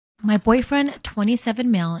My boyfriend,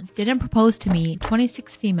 27 male, didn't propose to me,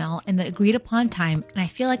 26 female, in the agreed upon time, and I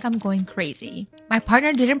feel like I'm going crazy. My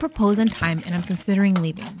partner didn't propose in time, and I'm considering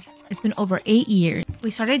leaving. It's been over 8 years.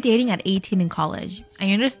 We started dating at 18 in college.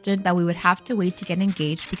 I understood that we would have to wait to get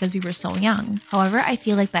engaged because we were so young. However, I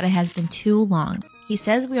feel like that it has been too long. He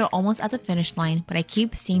says we are almost at the finish line, but I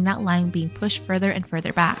keep seeing that line being pushed further and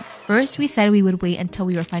further back. First, we said we would wait until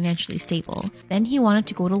we were financially stable. Then he wanted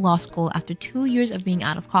to go to law school after 2 years of being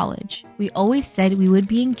out of college. We always said we would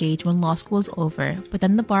be engaged when law school was over, but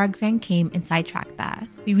then the bar exam came and sidetracked that.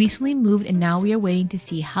 We recently moved and now we are waiting to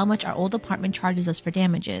see how much our old apartment charges us for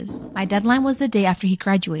damages. My deadline was the day after he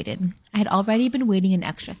graduated. I had already been waiting an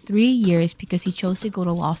extra 3 years because he chose to go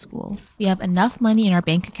to law school. We have enough money in our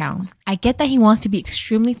bank account. I get that he wants to be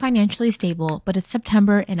extremely financially stable, but it's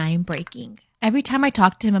September and I am breaking. Every time I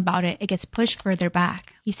talk to him about it, it gets pushed further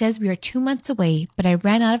back. He says we are 2 months away, but I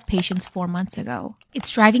ran out of patience 4 months ago.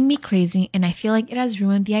 It's driving me crazy and I feel like it has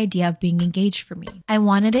ruined the idea of being engaged for me. I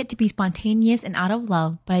wanted it to be spontaneous and out of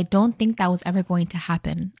love, but I don't think that was ever going to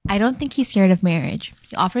happen. I don't think he's scared of marriage.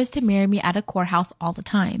 He offers to marry me at a courthouse all the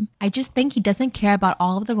time. I just think he doesn't care about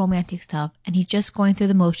all of the romantic stuff and he's just going through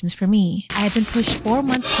the motions for me. I have been pushed 4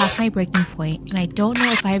 months past my breaking point and I don't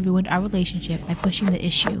know if I have ruined our relationship by pushing the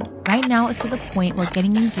issue. Right now it's to the point where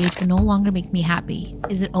getting engaged will no longer make me happy.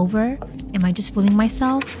 Is it over? Am I just fooling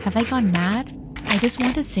myself? Have I gone mad? I just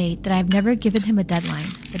want to say that I've never given him a deadline.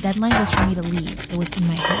 The deadline was for me to leave. It was in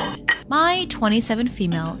my head. My 27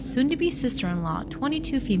 female, soon-to-be sister-in-law,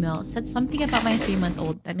 22 female, said something about my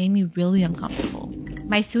 3-month-old that made me really uncomfortable.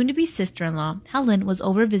 My soon-to-be sister-in-law, Helen, was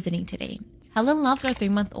over visiting today. Helen loves our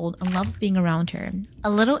 3-month-old and loves being around her. A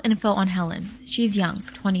little info on Helen. She's young,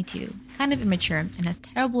 22, kind of immature, and has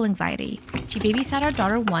terrible anxiety. She babysat our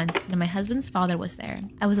daughter once and my husband's father was there.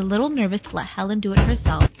 I was a little nervous to let Helen do it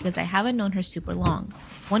herself because I haven't known her super long,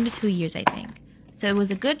 1 to 2 years I think. So it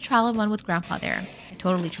was a good trial run with grandpa there. I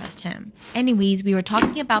totally trust him. Anyways, we were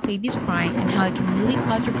talking about babies crying and how it can really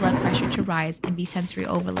cause your blood pressure to rise and be sensory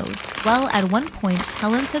overload. Well, at one point,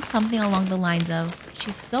 Helen said something along the lines of,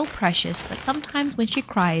 "She's so precious, but sometimes when she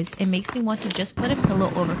cries, it makes me want to just put a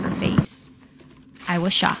pillow over her face." I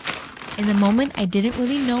was shocked. In the moment, I didn't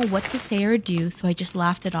really know what to say or do, so I just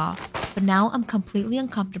laughed it off. But now I'm completely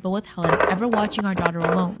uncomfortable with Helen ever watching our daughter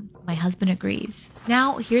alone. My husband agrees.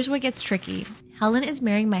 Now, here's where it gets tricky. Helen is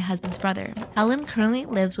marrying my husband's brother. Helen currently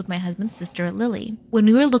lives with my husband's sister, Lily. When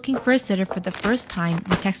we were looking for a sitter for the first time,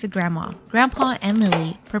 we texted Grandma, Grandpa, and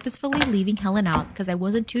Lily, purposefully leaving Helen out because I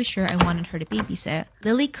wasn't too sure I wanted her to babysit.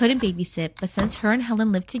 Lily couldn't babysit, but since her and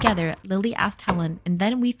Helen lived together, Lily asked Helen, and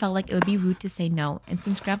then we felt like it would be rude to say no, and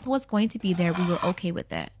since Grandpa was going to be there, we were okay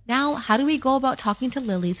with it. Now, how do we go about talking to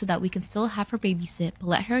Lily so that we can still have her babysit, but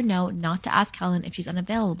let her know not to ask Helen if she's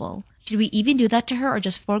unavailable? Should we even do that to her or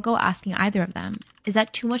just forego asking either of them? Is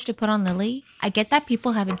that too much to put on Lily? I get that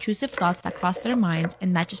people have intrusive thoughts that cross their minds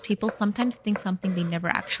and that just people sometimes think something they never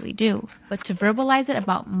actually do. But to verbalize it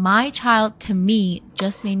about my child to me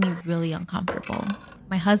just made me really uncomfortable.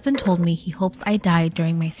 My husband told me he hopes I die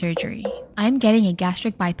during my surgery. I am getting a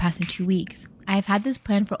gastric bypass in 2 weeks. I have had this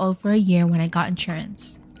plan for over a year when I got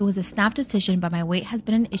insurance. It was a snap decision, but my weight has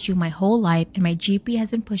been an issue my whole life and my GP has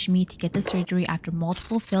been pushing me to get the surgery after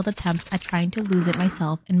multiple failed attempts at trying to lose it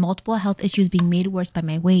myself and multiple health issues being made worse by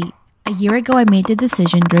my weight. A year ago, I made the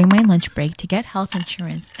decision during my lunch break to get health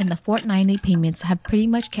insurance, and the fortnightly payments have pretty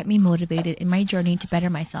much kept me motivated in my journey to better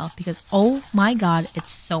myself because, oh my god,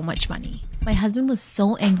 it's so much money. My husband was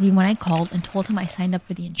so angry when I called and told him I signed up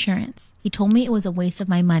for the insurance. He told me it was a waste of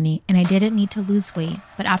my money and I didn't need to lose weight,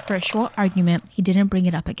 but after a short argument, he didn't bring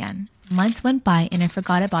it up again. Months went by and I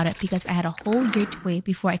forgot about it because I had a whole year to wait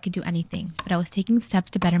before I could do anything, but I was taking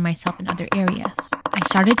steps to better myself in other areas. I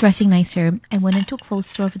started dressing nicer. I went into a clothes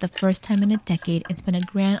store for the first time in a decade and spent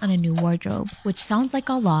 $1,000 on a new wardrobe, which sounds like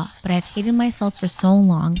a lot, but I've hated myself for so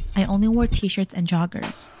long. I only wore t-shirts and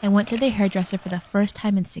joggers. I went to the hairdresser for the first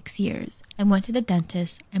time in 6 years. I went to the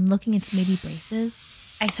dentist. I'm looking into maybe braces.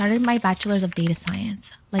 I started my bachelor's of data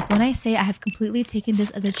science. Like when I say I have completely taken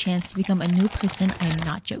this as a chance to become a new person, I am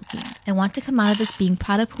not joking. I want to come out of this being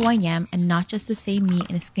proud of who I am and not just the same me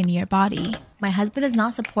in a skinnier body. My husband is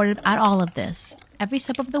not supportive at all of this. Every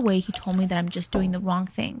step of the way he told me that I'm just doing the wrong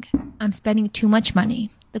thing. I'm spending too much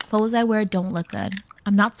money. The clothes I wear don't look good.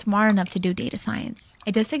 I'm not smart enough to do data science.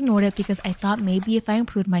 I just ignored it because I thought maybe if I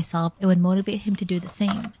improved myself, it would motivate him to do the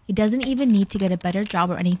same. He doesn't even need to get a better job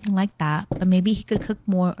or anything like that, but maybe he could cook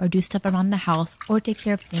more or do stuff around the house or take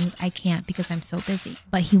care of things I can't because I'm so busy.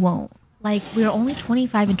 But he won't. Like, we are only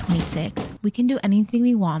 25 and 26. We can do anything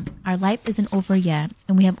we want. Our life isn't over yet,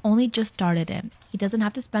 and we have only just started it. He doesn't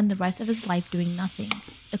have to spend the rest of his life doing nothing.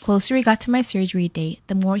 The closer we got to my surgery date,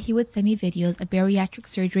 the more he would send me videos of bariatric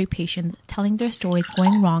surgery patients telling their stories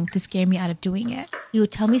going wrong to scare me out of doing it. He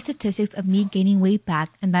would tell me statistics of me gaining weight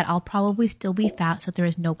back and that I'll probably still be fat, so there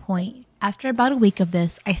is no point. After about a week of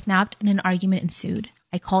this, I snapped and an argument ensued.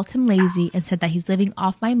 I called him lazy and said that he's living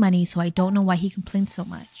off my money, so I don't know why he complains so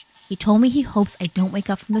much. He told me he hopes I don't wake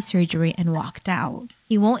up from the surgery and walked out.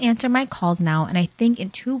 He won't answer my calls now, and I think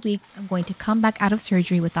in 2 weeks I'm going to come back out of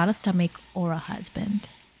surgery without a stomach or a husband.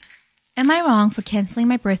 Am I wrong for canceling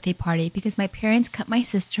my birthday party because my parents cut my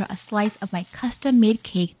sister a slice of my custom-made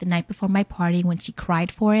cake the night before my party when she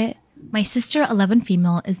cried for it? My sister, 11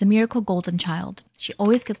 female, is the miracle golden child. She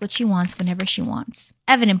always gets what she wants whenever she wants.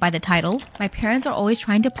 Evident by the title, my parents are always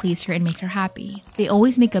trying to please her and make her happy. They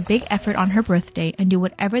always make a big effort on her birthday and do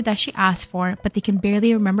whatever that she asks for, but they can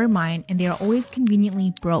barely remember mine and they are always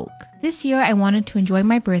conveniently broke. This year, I wanted to enjoy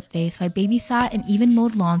my birthday, so I babysat and even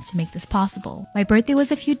mowed lawns to make this possible. My birthday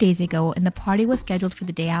was a few days ago and the party was scheduled for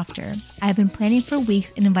the day after. I have been planning for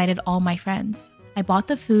weeks and invited all my friends. I bought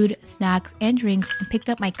the food, snacks, and drinks and picked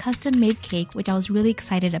up my custom-made cake, which I was really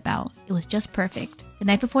excited about. It was just perfect. The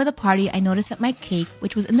night before the party, I noticed that my cake,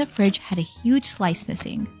 which was in the fridge, had a huge slice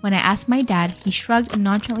missing. When I asked my dad, he shrugged and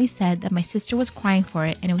nonchalantly said that my sister was crying for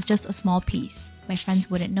it and it was just a small piece. My friends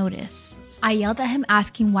wouldn't notice. I yelled at him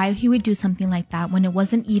asking why he would do something like that when it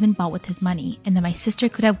wasn't even bought with his money, and that my sister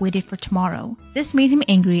could have waited for tomorrow. This made him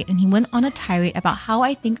angry and he went on a tirade about how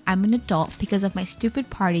I think I'm an adult because of my stupid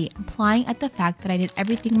party, implying at the fact that I did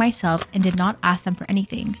everything myself and did not ask them for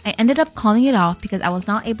anything. I ended up calling it off because I was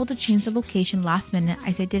not able to change the location last minute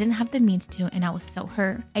as I didn't have the means to and I was so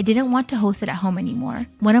hurt. I didn't want to host it at home anymore.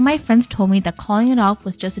 One of my friends told me that calling it off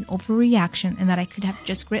was just an overreaction and that I could have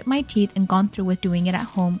just grit my teeth and gone through with doing it at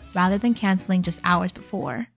home rather than canceling just hours before.